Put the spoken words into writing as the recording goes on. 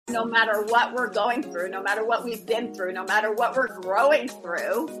no matter what we're going through, no matter what we've been through, no matter what we're growing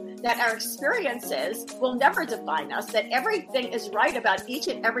through, that our experiences will never define us, that everything is right about each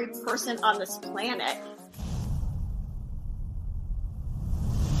and every person on this planet.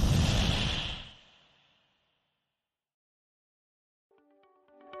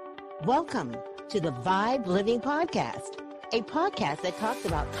 Welcome to the Vibe Living Podcast, a podcast that talks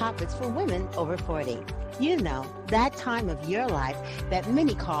about topics for women over 40. You know, that time of your life that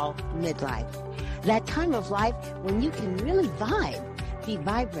many call midlife. That time of life when you can really vibe, be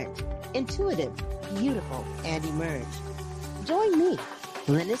vibrant, intuitive, beautiful, and emerge. Join me,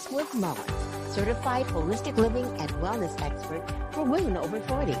 Lennis Woods Mullins, certified holistic living and wellness expert for women over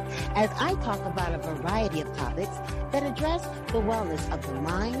 40, as I talk about a variety of topics that address the wellness of the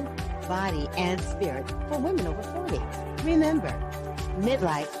mind, body, and spirit for women over 40. Remember,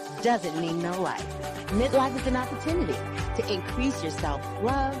 midlife doesn't mean no life. Midlife is an opportunity to increase your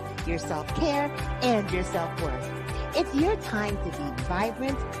self-love, your self-care, and your self-worth. It's your time to be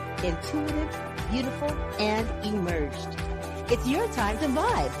vibrant, intuitive, beautiful, and emerged. It's your time to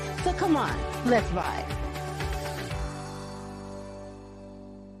vibe. So come on, let's vibe.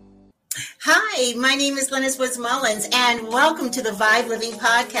 Hi, my name is Lennis Woods Mullins, and welcome to the Vibe Living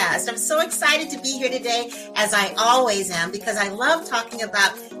Podcast. I'm so excited to be here today, as I always am, because I love talking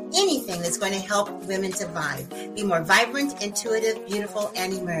about anything that's going to help women to vibe, be more vibrant, intuitive, beautiful,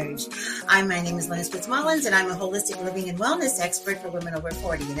 and emerge. My name is Lennis Woods Mullins, and I'm a holistic living and wellness expert for women over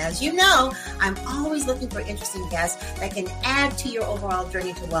 40. And as you know, I'm always looking for interesting guests that can add to your overall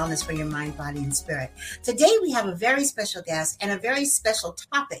journey to wellness for your mind, body, and spirit. Today, we have a very special guest and a very special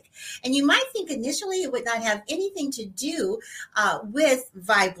topic. And you might think initially it would not have anything to do with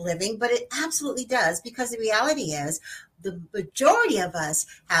vibe living, but it absolutely does, because the reality is, the majority of us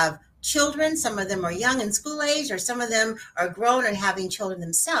have children. Some of them are young and school age, or some of them are grown and having children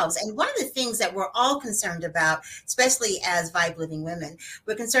themselves. And one of the things that we're all concerned about, especially as vibe living women,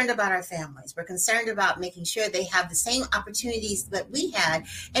 we're concerned about our families. We're concerned about making sure they have the same opportunities that we had,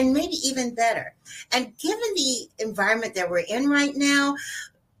 and maybe even better. And given the environment that we're in right now,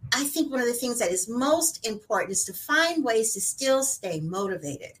 I think one of the things that is most important is to find ways to still stay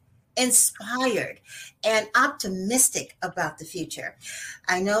motivated, inspired, and optimistic about the future.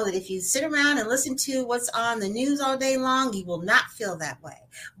 I know that if you sit around and listen to what's on the news all day long, you will not feel that way.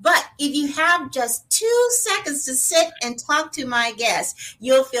 But if you have just 2 seconds to sit and talk to my guest,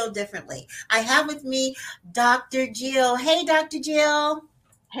 you'll feel differently. I have with me Dr. Jill. Hey, Dr. Jill.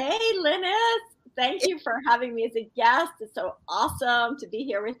 Hey, Lennis. Thank you for having me as a guest. It's so awesome to be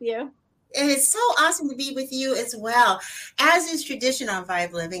here with you. And it's so awesome to be with you as well. As is tradition on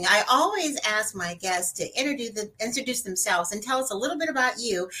Vibe Living, I always ask my guests to introduce themselves and tell us a little bit about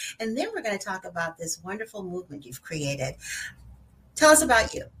you. And then we're going to talk about this wonderful movement you've created. Tell us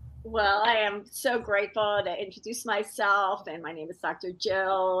about you. Well, I am so grateful to introduce myself. And my name is Dr.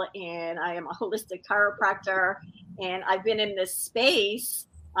 Jill, and I am a holistic chiropractor. And I've been in this space.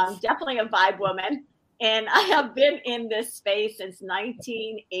 I'm definitely a vibe woman. And I have been in this space since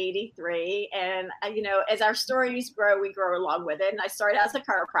 1983. And, as our stories grow, we grow along with it. And I started as a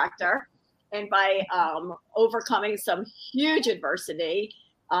chiropractor. And by overcoming some huge adversity,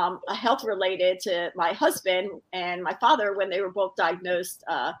 health related to my husband and my father, when they were both diagnosed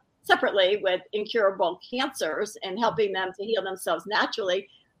separately with incurable cancers, and helping them to heal themselves naturally,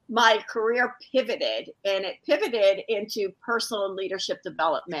 my career pivoted. And it pivoted into personal leadership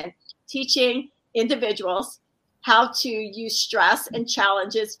development, teaching individuals how to use stress and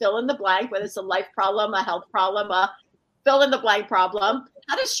challenges, fill in the blank, whether it's a life problem, a health problem, a fill in the blank problem,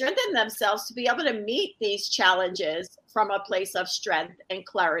 how to strengthen themselves to be able to meet these challenges from a place of strength and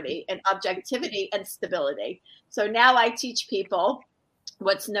clarity and objectivity and stability. So now I teach people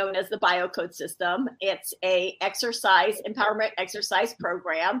what's known as the BioCode system. It's a empowerment exercise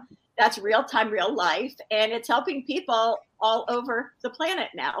program that's real time, real life, and it's helping people all over the planet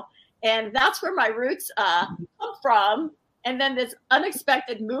now. And that's where my roots come from. And then this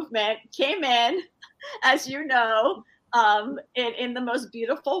unexpected movement came in, as you know, in the most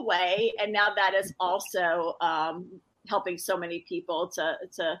beautiful way. And now that is also helping so many people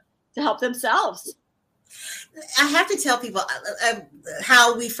to help themselves. I have to tell people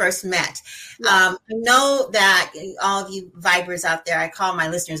how we first met. Yeah. I know that all of you vibers out there, I call my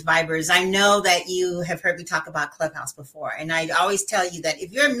listeners vibers. I know that you have heard me talk about Clubhouse before. And I always tell you that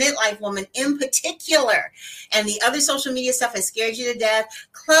if you're a midlife woman in particular, and the other social media stuff has scared you to death,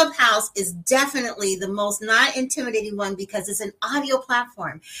 Clubhouse is definitely the most not intimidating one, because it's an audio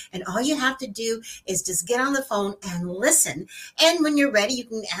platform. And all you have to do is just get on the phone and listen. And when you're ready, you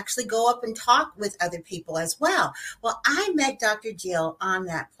can actually go up and talk with other people. people as well. Well, I met Dr. Jill on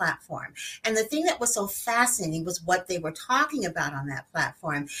that platform. And the thing that was so fascinating was what they were talking about on that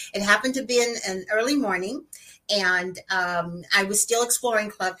platform. It happened to be in an early morning, and I was still exploring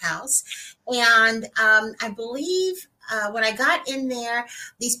Clubhouse. And I believe when I got in there,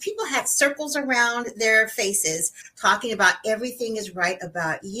 these people had circles around their faces talking about everything is right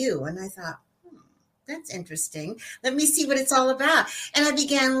about you. And I thought, that's interesting. Let me see what it's all about. And I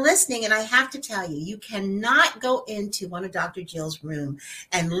began listening, and I have to tell you, you cannot go into one of Dr. Jill's room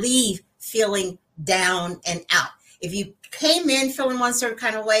and leave feeling down and out. If you came in feeling one certain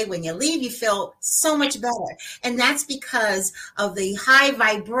kind of way, when you leave, you feel so much better. And that's because of the high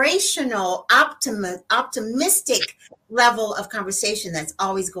vibrational, optimistic level of conversation that's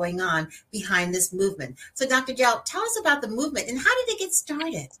always going on behind this movement. So Dr. Jill, tell us about the movement and how did it get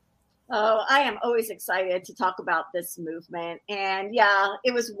started? Oh, I am always excited to talk about this movement. And yeah,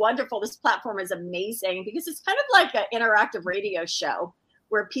 it was wonderful. This platform is amazing because it's kind of like an interactive radio show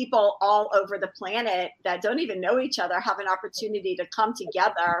where people all over the planet that don't even know each other have an opportunity to come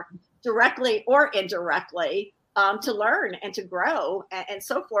together directly or indirectly to learn and to grow and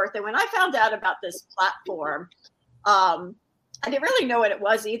so forth. And when I found out about this platform, I didn't really know what it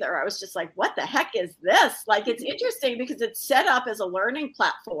was either. I was just like, what the heck is this? Like, it's interesting because it's set up as a learning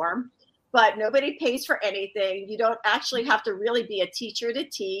platform, but nobody pays for anything. You don't actually have to really be a teacher to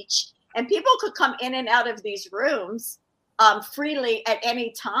teach. And people could come in and out of these rooms freely at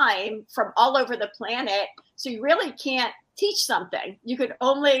any time from all over the planet. So you really can't teach something. You could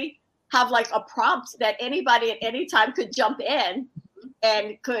only have like a prompt that anybody at any time could jump in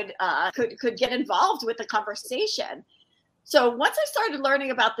and could get involved with the conversation. So once I started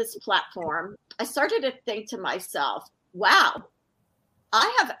learning about this platform, I started to think to myself, wow,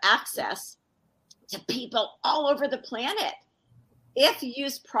 I have access to people all over the planet. If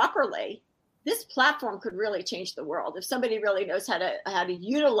used properly, this platform could really change the world. If somebody really knows how to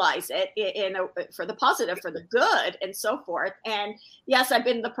utilize it for the positive, for the good, and so forth. And yes, I've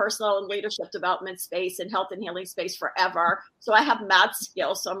been in the personal and leadership development space and health and healing space forever. So I have mad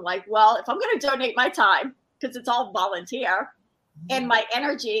skills. So I'm like, well, if I'm going to donate my time, because it's all volunteer, and my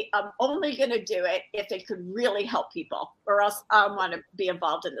energy, I'm only going to do it if it could really help people, or else I want to be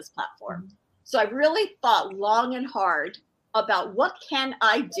involved in this platform. So I really thought long and hard about what can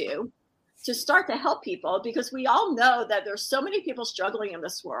I do to start to help people, because we all know that there's so many people struggling in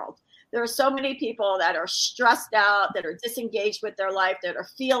this world. There are so many people that are stressed out, that are disengaged with their life, that are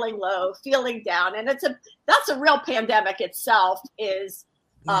feeling low, feeling down. And that's a real pandemic itself, is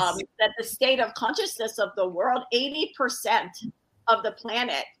that the state of consciousness of the world, 80% of the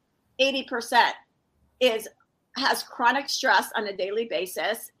planet, 80% has chronic stress on a daily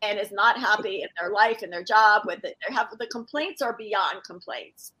basis and is not happy in their life and their job. The complaints are beyond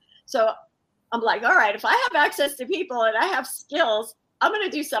complaints. So I'm like, all right, if I have access to people and I have skills, I'm going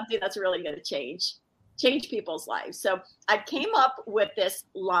to do something that's really going to change people's lives. So I came up with this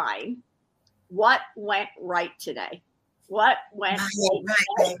line: what went right today? What went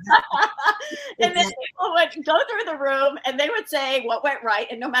right? And then people would go through the room and they would say what went right.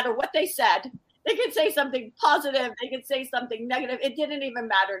 And no matter what they said, they could say something positive, they could say something negative. It didn't even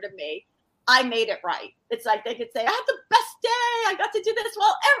matter to me. I made it right. It's like they could say, I had the best day. I got to do this.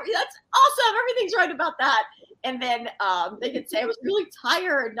 Well, that's awesome. Everything's right about that. And then they could say, I was really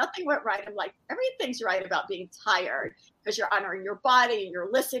tired. Nothing went right. I'm like, everything's right about being tired, because you're honoring your body and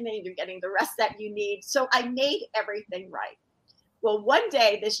you're listening. You're getting the rest that you need. So I made everything right. Well, one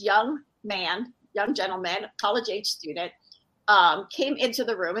day, this young gentleman, college-age student, came into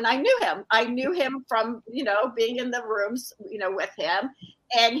the room, and I knew him. I knew him from, being in the rooms, with him.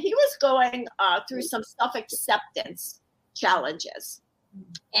 And he was going through some self-acceptance challenges.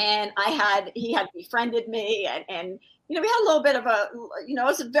 And he had befriended me, and we had a little bit of it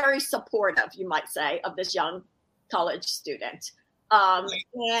was very supportive, you might say, of this young college student.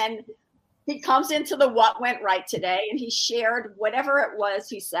 And he comes into the what went right today, and he shared whatever it was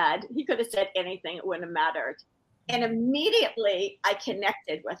he said. He could have said anything. It wouldn't have mattered. And immediately I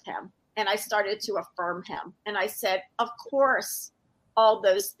connected with him, and I started to affirm him. And I said, of course, all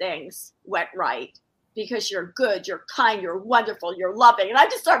those things went right, because you're good, you're kind, you're wonderful, you're loving. And I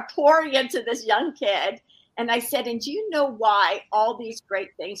just started pouring into this young kid. And I said, and do you know why all these great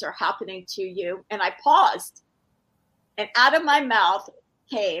things are happening to you? And I paused, and out of my mouth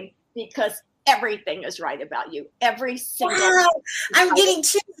came, because everything is right about you. Every single. Wow, I'm getting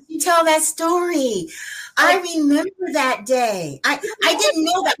chills as you tell that story. I remember that day. I didn't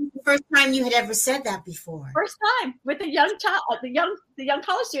know that was the first time you had ever said that before. First time with the young child, the young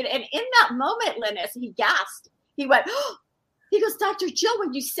college student. And in that moment, Linus, he gasped. He went, oh, He goes, Dr. Jill,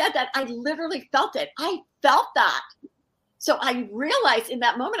 when you said that, I literally felt it. I felt that. So I realized in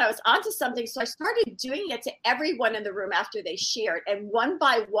that moment I was onto something. So I started doing it to everyone in the room after they shared. And one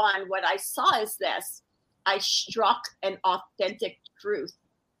by one, what I saw is this. I struck an authentic truth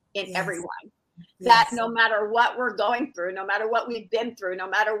in everyone. That no matter what we're going through, no matter what we've been through, no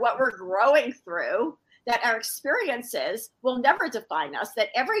matter what we're growing through, that our experiences will never define us, that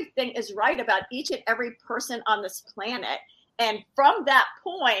everything is right about each and every person on this planet. And from that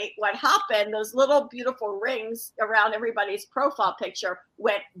point, what happened, those little beautiful rings around everybody's profile picture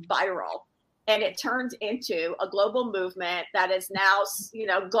went viral. And it turned into a global movement that is now,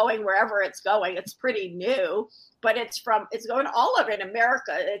 going wherever it's going. It's pretty new, but it's going all over in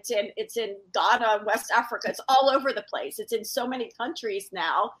America. It's in Ghana, West Africa. It's all over the place. It's in so many countries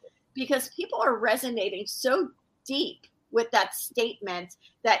now because people are resonating so deep with that statement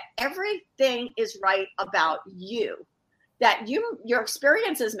that everything is right about you. That your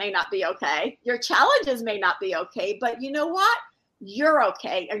experiences may not be okay, your challenges may not be okay, but you know what? You're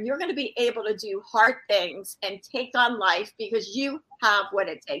okay, and you're going to be able to do hard things and take on life because you have what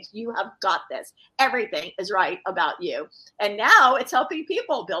it takes. You have got this. Everything is right about you. And now it's helping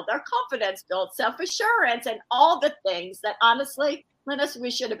people build their confidence, build self-assurance, and all the things that honestly, Linus, we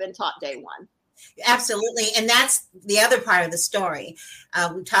should have been taught day one. Absolutely. And that's the other part of the story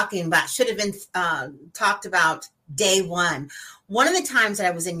we're talking about, should have been talked about day one. One of the times that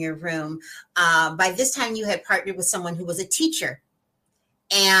I was in your room, by this time you had partnered with someone who was a teacher.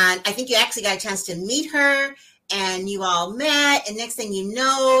 And I think you actually got a chance to meet her and you all met. And next thing you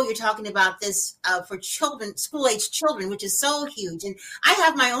know, you're talking about this for children, school-age children, which is so huge. And I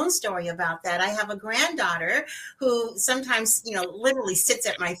have my own story about that. I have a granddaughter who sometimes, literally sits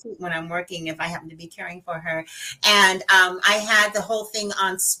at my feet when I'm working if I happen to be caring for her. And I had the whole thing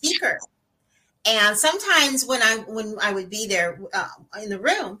on speaker. And sometimes when I would be there in the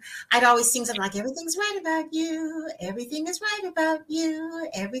room, I'd always sing something like, everything's right about you. Everything is right about you.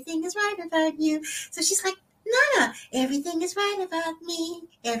 Everything is right about you. So she's like, Nana, everything is right about me.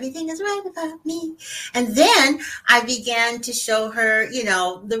 Everything is right about me. And then I began to show her,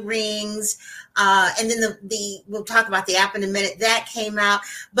 the rings. And then we'll talk about the app in a minute, that came out.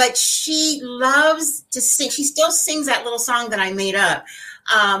 But she loves to sing. She still sings that little song that I made up.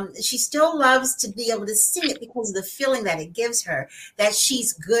 She still loves to be able to sing it because of the feeling that it gives her, that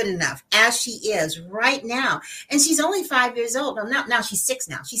she's good enough as she is right now. And she's only 5 years old. Well, now she's 6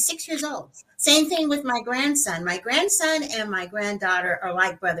 now. She's 6 years old. Same thing with my grandson. My grandson and my granddaughter are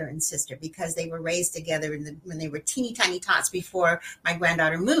like brother and sister because they were raised together when they were teeny tiny tots before my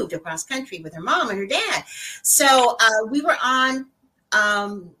granddaughter moved across country with her mom and her dad. So we were on,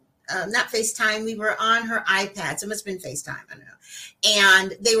 not FaceTime, we were on her iPad. So it must have been FaceTime, I don't know.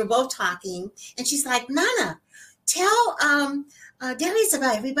 And they were both talking. And she's like, Nana, tell Darius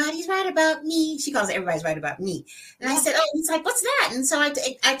about everybody's right about me. She calls it everybody's right about me. And I said, he's like, what's that? And so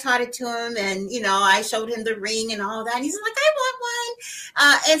I taught it to him and, I showed him the ring and all that. And he's like, I want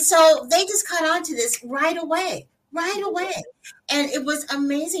one. And so they just caught on to this right away. And it was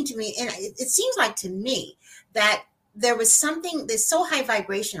amazing to me. And it seems like to me that there was something that's so high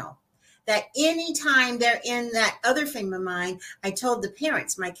vibrational that anytime they're in that other frame of mind, I told the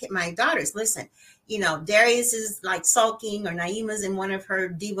parents, my daughters, listen, Darius is like sulking or Naima's in one of her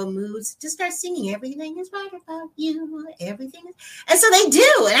diva moods. Just start singing, everything is right about you, everything is. And so they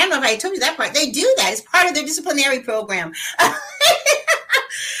do. And I don't know if I told you that part. They do that. It's part of their disciplinary program.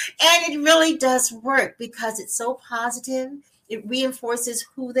 And it really does work because it's so positive. It reinforces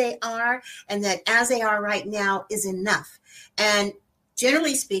who they are and that as they are right now is enough. And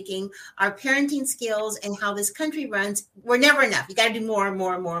generally speaking, our parenting skills and how this country runs, we're never enough. You got to do more and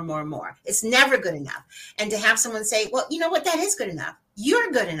more and more and more and more. It's never good enough. And to have someone say, well, you know what, that is good enough.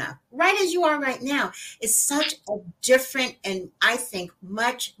 You're good enough, right as you are right now, is such a different and I think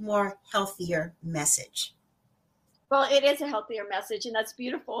much more healthier message. Well, it is a healthier message. And that's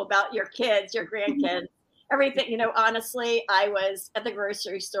beautiful about your kids, your grandkids, everything. Honestly, I was at the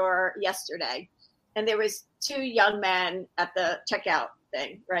grocery store yesterday and there was 2 young men at the checkout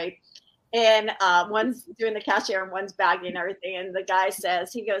thing, right? And one's doing the cashier and one's bagging everything. And the guy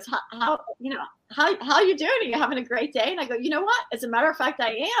says, he goes, how you doing? Are you having a great day? And I go, you know what? As a matter of fact,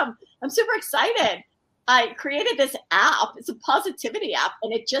 I am. I'm super excited. I created this app. It's a positivity app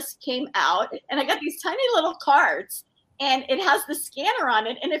and it just came out and I got these tiny little cards and it has the scanner on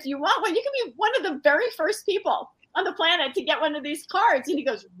it. And if you want one, you can be one of the very first people on the planet to get one of these cards. And he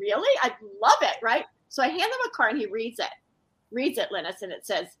goes, really? I'd love it, right? So I hand him a card and he reads it, Linus, and it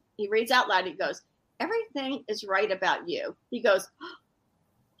says, he reads out loud, he goes, everything is right about you. He goes,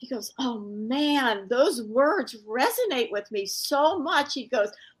 He goes, oh man, those words resonate with me so much. He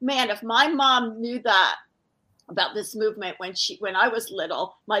goes, man, if my mom knew that about this movement when I was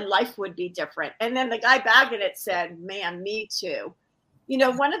little, my life would be different. And then the guy bagging it said, man, me too. You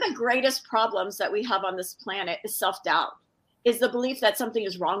know, one of the greatest problems that we have on this planet is self-doubt, is the belief that something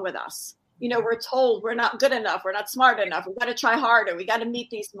is wrong with us. You know, we're told we're not good enough, we're not smart enough, we've got to try harder, we got to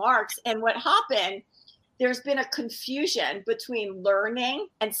meet these marks. And what happened, there's been a confusion between learning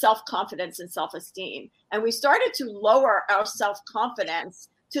and self-confidence and self-esteem. And we started to lower our self-confidence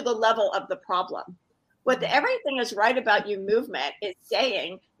to the level of the problem. What the Everything is Right About You movement is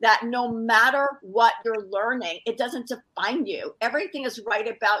saying that no matter what you're learning, it doesn't define you. Everything is right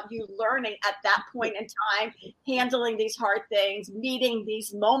about you learning at that point in time, handling these hard things, meeting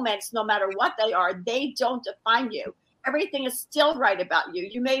these moments, no matter what they are, they don't define you. Everything is still right about you.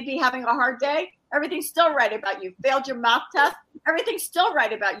 You may be having a hard day. Everything's still right about you. Failed your math test. Everything's still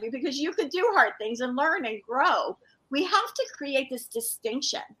right about you because you could do hard things and learn and grow. We have to create this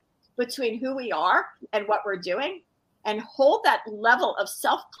distinction between who we are and what we're doing and hold that level of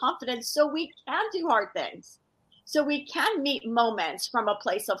self-confidence so we can do hard things. So we can meet moments from a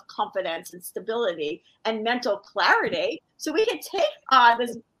place of confidence and stability and mental clarity so we can take on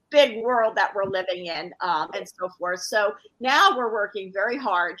this big world that we're living in and so forth. So now we're working very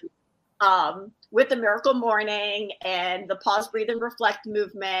hard with the Miracle Morning and the Pause, Breathe, and Reflect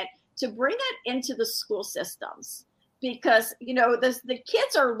movement to bring it into the school systems. Because, you know, the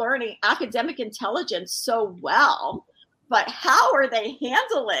kids are learning academic intelligence so well, but how are they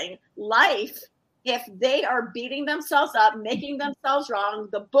handling life if they are beating themselves up, making themselves wrong,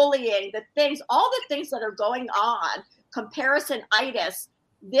 the bullying, the things, all the things that are going on, comparison-itis,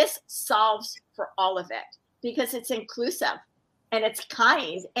 this solves for all of it because it's inclusive and it's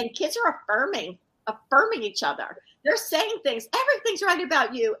kind and kids are affirming each other. They're saying things, everything's right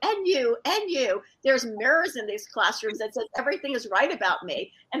about you and you and you. There's mirrors in these classrooms that says everything is right about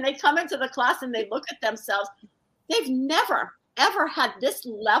me. And they come into the class and they look at themselves. They've never, ever had this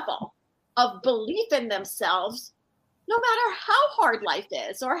level of belief in themselves, no matter how hard life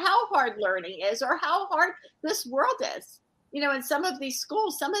is or how hard learning is or how hard this world is. You know, in some of these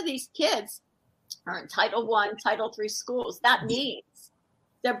schools, some of these kids are in Title I, Title III schools. That means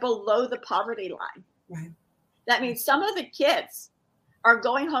they're below the poverty line. Right. That means some of the kids are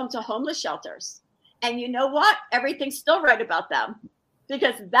going home to homeless shelters. And you know what? Everything's still right about them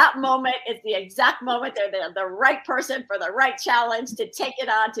because that moment is the exact moment they're the right person for the right challenge to take it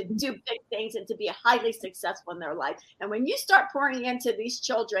on, to do big things and to be highly successful in their life. And when you start pouring into these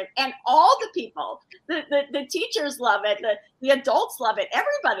children and all the people, the teachers love it, the adults love it,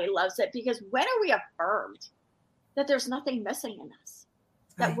 everybody loves it because when are we affirmed that there's nothing missing in us?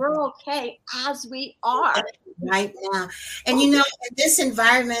 That we're okay as we are right now. And you know, in this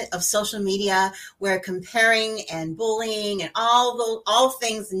environment of social media where comparing and bullying and all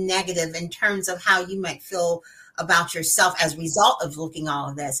things negative in terms of how you might feel about yourself as a result of looking all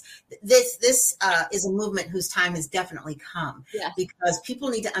of this is a movement whose time has definitely come. Yes. Because people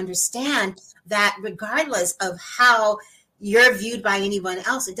need to understand that regardless of how you're viewed by anyone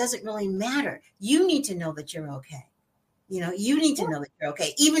else, it doesn't really matter. You need to know that you're okay. You know, you need to know that you're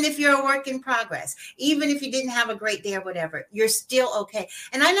okay. Even if you're a work in progress, even if you didn't have a great day or whatever, you're still okay.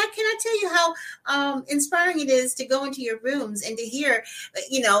 And cannot tell you how inspiring it is to go into your rooms and to hear,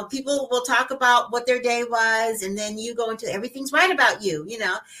 you know, people will talk about what their day was. And then you go into everything's right about you. You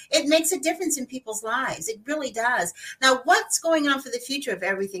know, it makes a difference in people's lives. It really does. Now, what's going on for the future of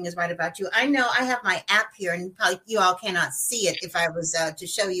Everything is Right About You? I know I have my app here and probably you all cannot see it. If I was to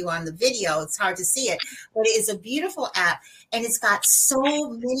show you on the video, it's hard to see it, but it is a beautiful app. And it's got so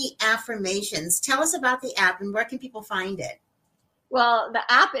many affirmations. Tell us about the app and where can people find it? Well, the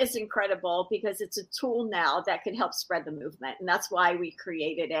app is incredible because it's a tool now that can help spread the movement. And that's why we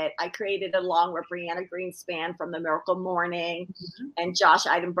created it. I created it along with Brianna Greenspan from the Miracle Morning and Josh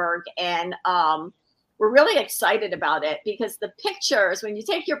Eidenberg. And we're really excited about it because the pictures, when you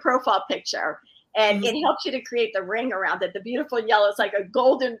take your profile picture and it helps you to create the ring around it, the beautiful yellow, it's like a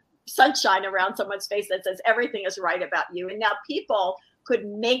golden sunshine around someone's face that says everything is right about you. And now people could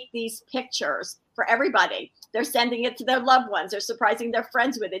make these pictures for everybody. They're sending it to their loved ones. They're surprising their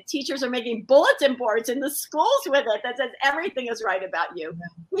friends with it. Teachers are making bulletin boards in the schools with it that says everything is right about you.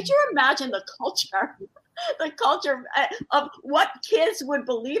 Would you imagine the culture of what kids would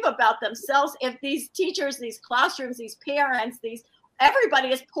believe about themselves if these teachers, these classrooms, these parents, everybody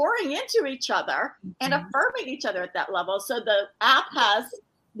is pouring into each other and affirming each other at that level. So the app has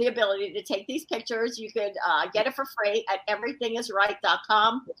the ability to take these pictures. You could get it for free at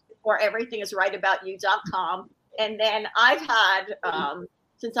everythingisright.com or everythingisrightaboutyou.com. And then I've had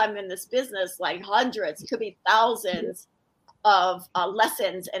since I'm in this business, like hundreds, could be thousands of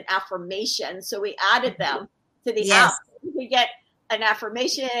lessons and affirmations. So we added them to the app. You can get an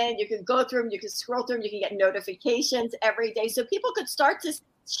affirmation, you can go through them, you can scroll through them, you can get notifications every day. So people could start to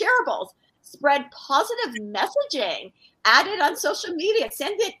shareables, spread positive messaging, add it on social media,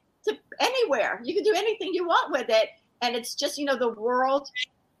 send it to anywhere. You can do anything you want with it. And it's just, the world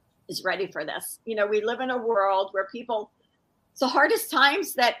is ready for this. We live in a world where people, it's the hardest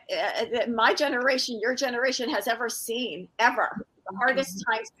times that my generation, your generation has ever seen, ever. The hardest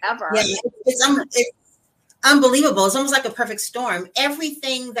times ever. Yeah, it's unbelievable. It's almost like a perfect storm.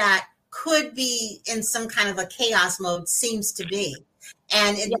 Everything that could be in some kind of a chaos mode seems to be.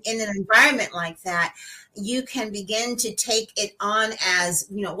 And in an environment like that, you can begin to take it on as,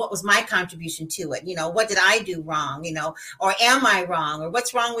 what was my contribution to it? What did I do wrong? Or am I wrong? Or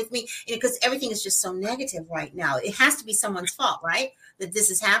what's wrong with me? Because everything is just so negative right now. It has to be someone's fault, right? That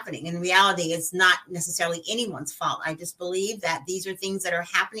this is happening. In reality, it's not necessarily anyone's fault. I just believe that these are things that are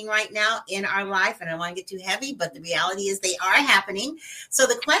happening right now in our life. And I don't want to get too heavy, but the reality is they are happening. So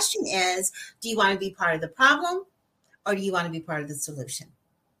the question is, do you want to be part of the problem or do you want to be part of the solution?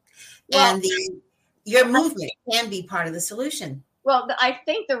 Well, and your movement can be part of the solution. Well, I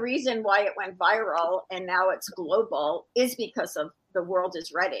think the reason why it went viral and now it's global is because of the world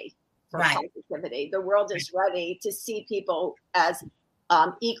is ready for positivity. The world is ready to see people as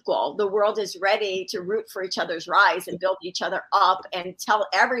equal. The world is ready to root for each other's rise and build each other up and tell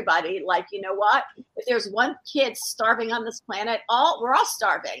everybody, like, you know what? If there's one kid starving on this planet, we're all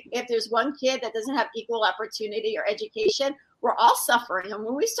starving. If there's one kid that doesn't have equal opportunity or education, we're all suffering. And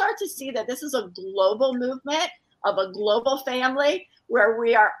when we start to see that this is a global movement of a global family where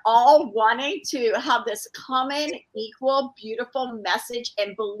we are all wanting to have this common, equal, beautiful message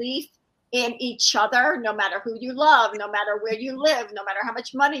and belief in each other, no matter who you love, no matter where you live, no matter how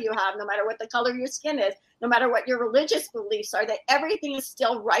much money you have, no matter what the color of your skin is, no matter what your religious beliefs are, that everything is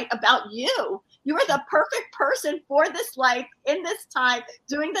still right about you. You are the perfect person for this life in this time,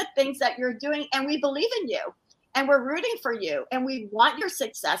 doing the things that you're doing. And we believe in you and we're rooting for you and we want your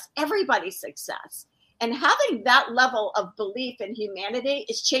success, everybody's success. And having that level of belief in humanity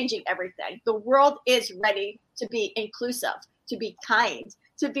is changing everything. The world is ready to be inclusive, to be kind,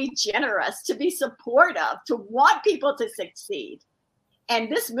 to be generous, to be supportive, to want people to succeed.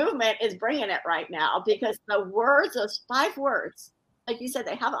 And this movement is bringing it right now because the words, those 5 words, like you said,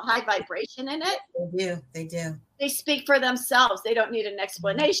 they have a high vibration in it. They do. They speak for themselves. They don't need an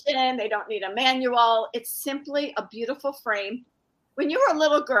explanation. They don't need a manual. It's simply a beautiful frame. When you were a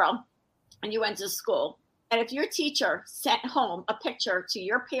little girl and you went to school, and if your teacher sent home a picture to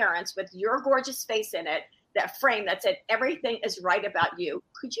your parents with your gorgeous face in it, that frame that said everything is right about you,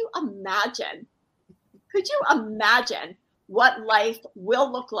 could you imagine what life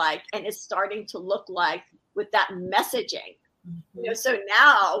will look like and is starting to look like with that messaging? Mm-hmm. So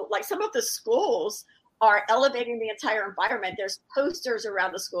now, like, some of the schools are elevating the entire environment. There's posters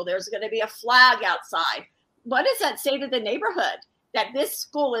around the school. There's going to be a flag outside. What does that say to the neighborhood? That this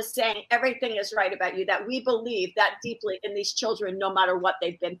school is saying everything is right about you, that we believe that deeply in these children, no matter what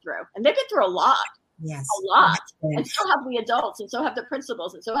they've been through. And they've been through a lot. Yes. A lot. And so have the adults, and so have the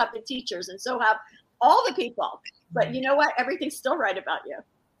principals, and so have the teachers, and so have all the people. But you know what? Everything's still right about you.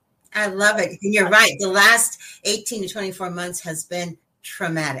 I love it. And you're right. The last 18 to 24 months has been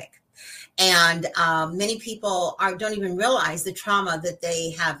traumatic. And many people don't even realize the trauma that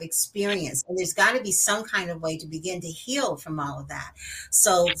they have experienced. And there's got to be some kind of way to begin to heal from all of that.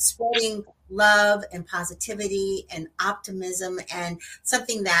 So spreading love and positivity and optimism and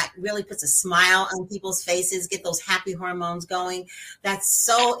something that really puts a smile on people's faces, get those happy hormones going. That's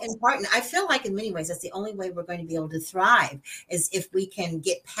so important. I feel like in many ways, that's the only way we're going to be able to thrive is if we can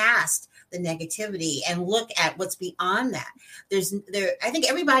get past the negativity and look at what's beyond that. I think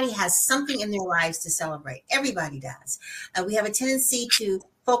everybody has something in their lives to celebrate. Everybody does. We have a tendency to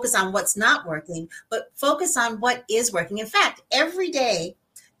focus on what's not working, but focus on what is working. In fact, every day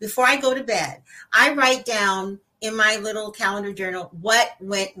before I go to bed, I write down in my little calendar journal what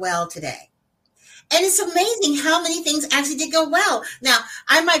went well today. And it's amazing how many things actually did go well. Now,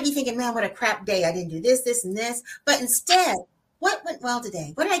 I might be thinking, man, what a crap day. I didn't do this, this, and this. But instead, what went well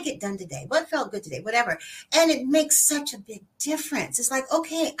today? What did I get done today? What felt good today? Whatever. And it makes such a big difference. It's like,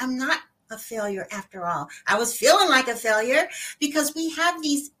 okay, I'm not a failure after all. I was feeling like a failure because we have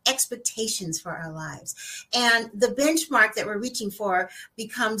these expectations for our lives. And the benchmark that we're reaching for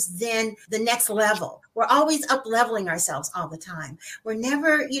becomes then the next level. We're always up leveling ourselves all the time. We're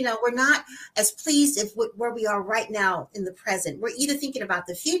never, we're not as pleased where we are right now in the present. We're either thinking about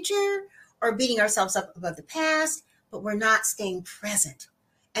the future or beating ourselves up about the past, but we're not staying present.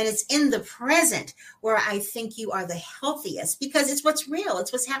 And it's in the present where I think you are the healthiest, because it's what's real.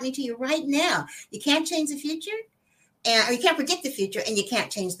 It's what's happening to you right now. You can't change the future, or you can't predict the future, and you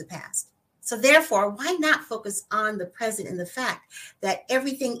can't change the past. So therefore, why not focus on the present and the fact that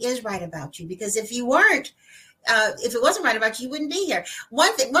everything is right about you? Because if you weren't, if it wasn't right about you, you wouldn't be here. One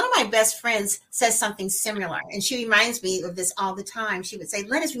of my best friends says something similar, and she reminds me of this all the time. She would say,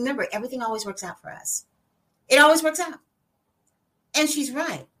 Lennis, remember, everything always works out for us. It always works out. And she's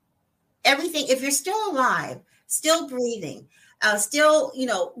right. Everything, if you're still alive, still breathing, still,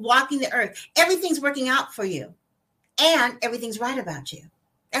 walking the earth, everything's working out for you, and everything's right about you.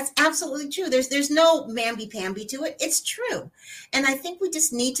 That's absolutely true. There's no mamby-pamby to it. It's true. And I think we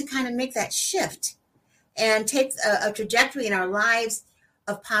just need to kind of make that shift and take a trajectory in our lives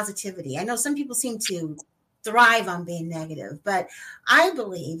of positivity. I know some people seem to thrive on being negative, but I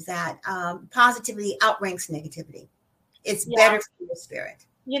believe that positivity outranks negativity. It's better for your spirit.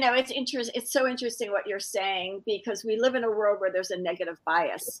 It's interesting. It's so interesting what you're saying, because we live in a world where there's a negative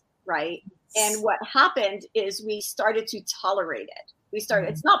bias, right? And what happened is we started to tolerate it.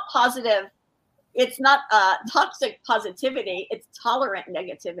 It's not positive. It's not toxic positivity. It's tolerant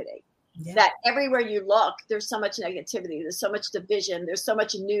negativity. Yeah. That everywhere you look, there's so much negativity. There's so much division. There's so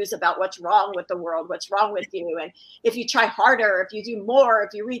much news about what's wrong with the world, what's wrong with you. And if you try harder, if you do more, if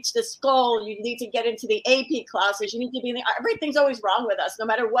you reach this goal, you need to get into the AP classes. You need to be everything's always wrong with us. No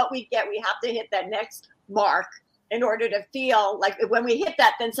matter what we get, we have to hit that next mark in order to feel like when we hit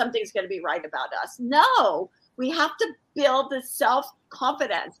that, then something's going to be right about us. No, we have to build the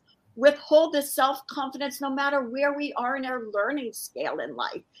self-confidence. Withhold the self-confidence no matter where we are in our learning scale in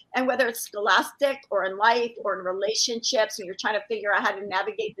life. And whether it's scholastic or in life or in relationships, and you're trying to figure out how to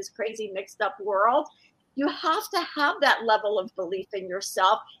navigate this crazy mixed up world, you have to have that level of belief in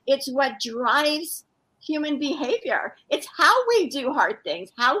yourself. It's what drives human behavior. It's how we do hard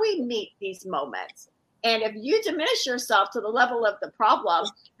things, how we meet these moments. And if you diminish yourself to the level of the problem,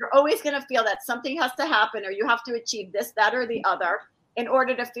 you're always going to feel that something has to happen, or you have to achieve this, that, or the other in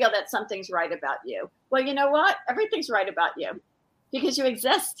order to feel that something's right about you. Well, you know what? Everything's right about you because you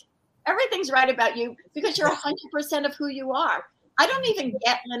exist. Everything's right about you because you're 100% of who you are. I don't even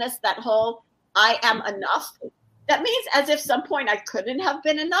get, Lennis, that whole I am enough. That means as if some point I couldn't have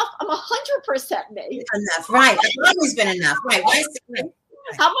been enough. I'm 100% me. Enough, right. I've always been enough. Right.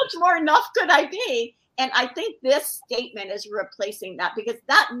 How much more enough could I be? And I think this statement is replacing that, because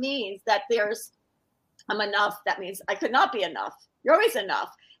that means that I'm enough. That means I could not be enough. You're always enough.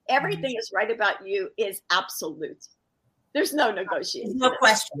 Everything is right about you is absolute. There's no negotiation. No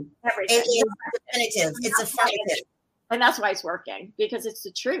question. Everything. It is definitive. It's affirmative. And that's why it's working, because it's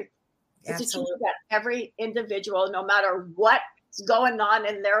the truth. It's the truth that every individual, no matter what's going on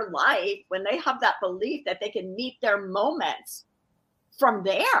in their life, when they have that belief that they can meet their moments from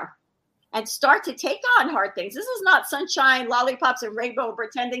there and start to take on hard things. This is not sunshine, lollipops, and rainbow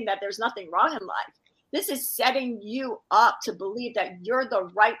pretending that there's nothing wrong in life. This is setting you up to believe that you're the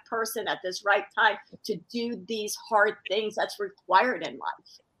right person at this right time to do these hard things that's required in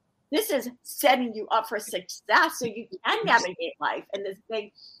life. This is setting you up for success so you can navigate life in this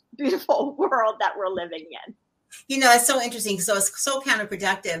big, beautiful world that we're living in. It's so interesting. So it's so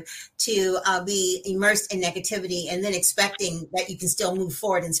counterproductive to be immersed in negativity and then expecting that you can still move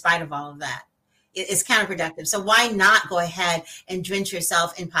forward in spite of all of that. It's counterproductive. So why not go ahead and drench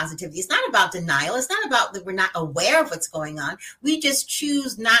yourself in positivity? It's not about denial. It's not about that we're not aware of what's going on. We just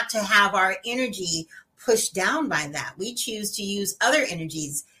choose not to have our energy pushed down by that. We choose to use other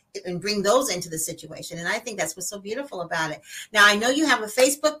energies and bring those into the situation. And I think that's what's so beautiful about it. Now, I know you have a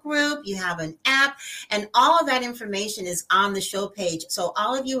Facebook group, you have an app, and all of that information is on the show page. So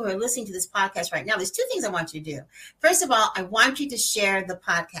all of you who are listening to this podcast right now, there's two things I want you to do. First of all, I want you to share the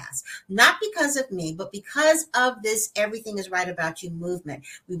podcast, not because of me, but because of this Everything is Right About You movement.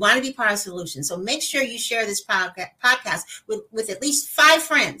 We want to be part of the solution. So make sure you share this podcast with at least 5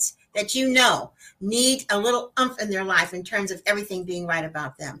 friends that you know need a little oomph in their life in terms of everything being right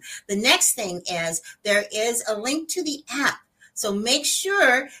about them. The next thing is there is a link to the app. So make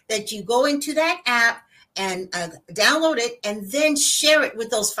sure that you go into that app and download it and then share it with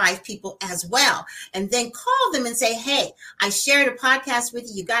those 5 people as well. And then call them and say, hey, I shared a podcast with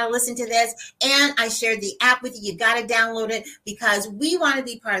you. You got to listen to this. And I shared the app with you. You got to download it, because we want to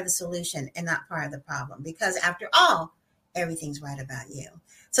be part of the solution and not part of the problem. Because after all, everything's right about you.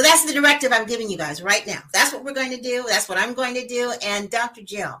 So that's the directive I'm giving you guys right now. That's what we're going to do. That's what I'm going to do. And Dr.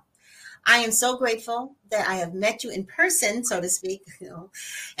 Jill, I am so grateful that I have met you in person, so to speak,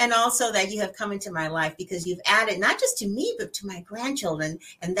 and also that you have come into my life because you've added not just to me, but to my grandchildren.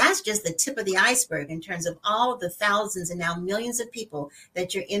 And that's just the tip of the iceberg in terms of all of the thousands and now millions of people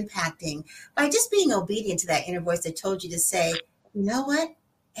that you're impacting by just being obedient to that inner voice that told you to say, you know what?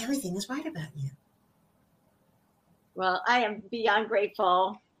 Everything is right about you. Well, I am beyond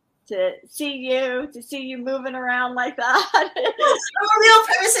grateful to see you moving around like that. I'm a real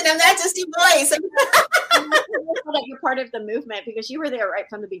person. I'm not just a voice. That you're part of the movement because you were there right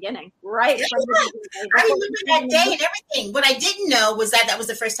from the beginning. Right from the beginning. I remember that day and everything. What I didn't know was that was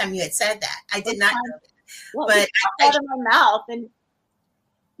the first time you had said that. I did not know that. Well, but out of my mouth. And,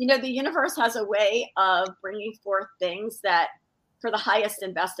 the universe has a way of bringing forth things that for the highest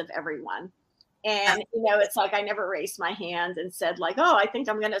and best of everyone. And, it's like I never raised my hand and said like, oh, I think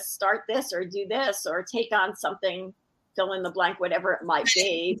I'm going to start this or do this or take on something, fill in the blank, whatever it might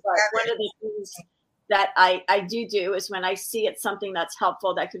be. But one of the things that I do is when I see it's something that's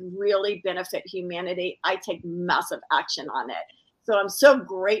helpful that could really benefit humanity, I take massive action on it. So I'm so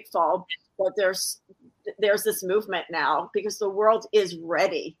grateful that there's this movement now because the world is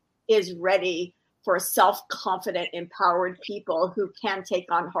ready for self-confident, empowered people who can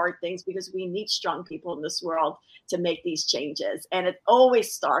take on hard things because we need strong people in this world to make these changes. And it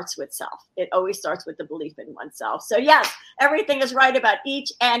always starts with self. It always starts with the belief in oneself. So yes, everything is right about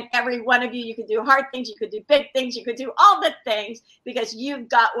each and every one of you. You could do hard things. You could do big things. You could do all the things because you've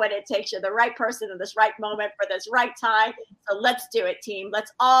got what it takes. You're the right person in this right moment for this right time. So let's do it, team.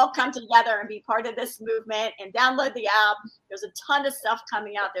 Let's all come together and be part of this movement and download the app. There's a ton of stuff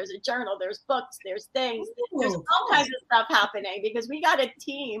coming out. There's a journal, there's books, there's things, there's all kinds of stuff happening because we got a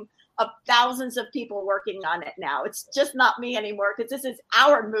team of thousands of people working on it now. It's just not me anymore because this is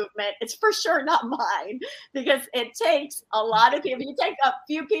our movement. It's for sure not mine because it takes a lot of people. You take a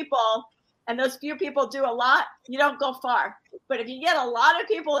few people and those few people do a lot, you don't go far. But if you get a lot of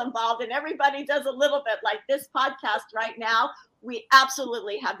people involved and everybody does a little bit like this podcast right now, we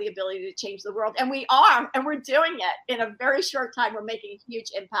absolutely have the ability to change the world. And we are, and we're doing it in a very short time. We're making a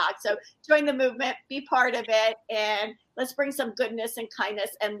huge impact. So join the movement, be part of it, and let's bring some goodness and kindness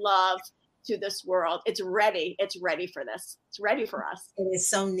and love to this world. It's ready. It's ready for this. It's ready for us. It is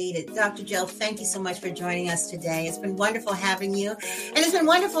so needed. Dr. Jill, thank you so much for joining us today. It's been wonderful having you. And it's been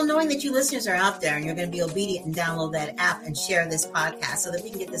wonderful knowing that you listeners are out there and you're going to be obedient and download that app and share this podcast so that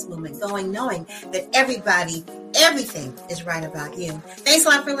we can get this movement going, knowing that everything is right about you. Thanks a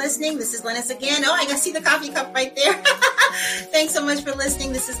lot for listening. This is Lennis again. Oh, I can see the coffee cup right there. Thanks so much for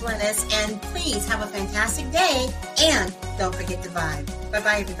listening. This is Lennis. And please have a fantastic day. And don't forget to vibe.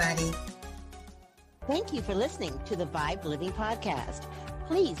 Bye-bye, everybody. Thank you for listening to the Vibe Living Podcast.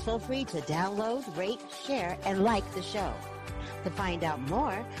 Please feel free to download, rate, share, and like the show. To find out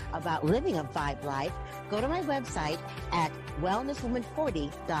more about living a Vibe life, go to my website at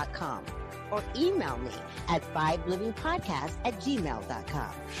wellnesswoman40.com or email me at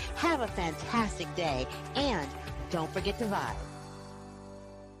vibelivingpodcast@gmail.com. Have a fantastic day and don't forget to vibe.